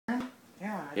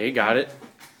Yeah, he got it.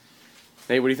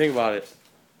 Nate, what do you think about it?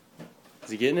 Is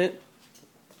he getting it?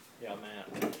 Yeah,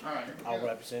 man. Alright. I'll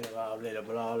represent it. Blah, blah, blah,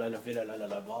 blah, blah,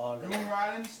 blah, blah. Move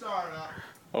right in the startup.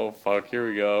 Oh, fuck. Here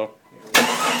we go.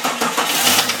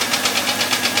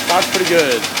 That's pretty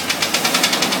good.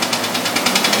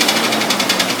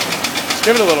 Just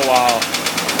give it a little while.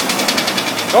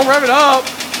 Don't rev it up.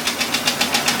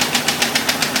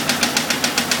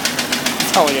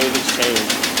 It's not like anything's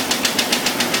changed.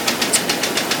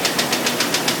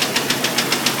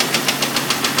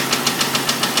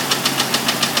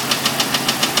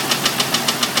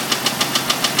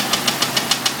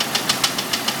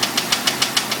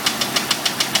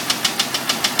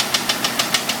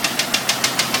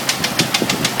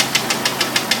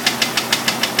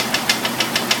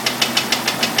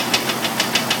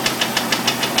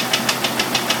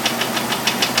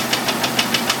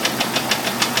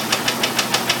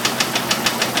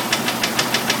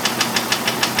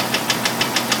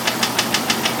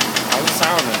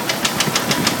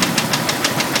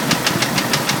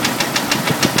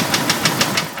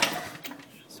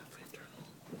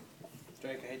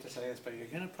 Drake, I hate to say this, but you're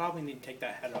gonna probably need to take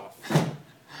that head off.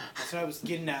 That's what I was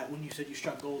getting at when you said you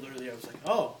struck gold earlier. I was like,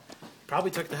 oh,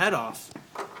 probably took the head off.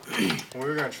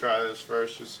 We're gonna try this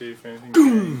first to see if anything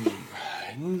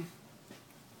changes.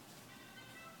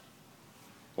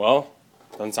 Well,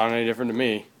 doesn't sound any different to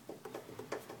me.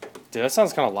 Dude, that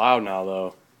sounds kind of loud now,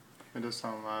 though. It does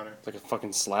sound louder. It's like a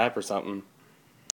fucking slap or something.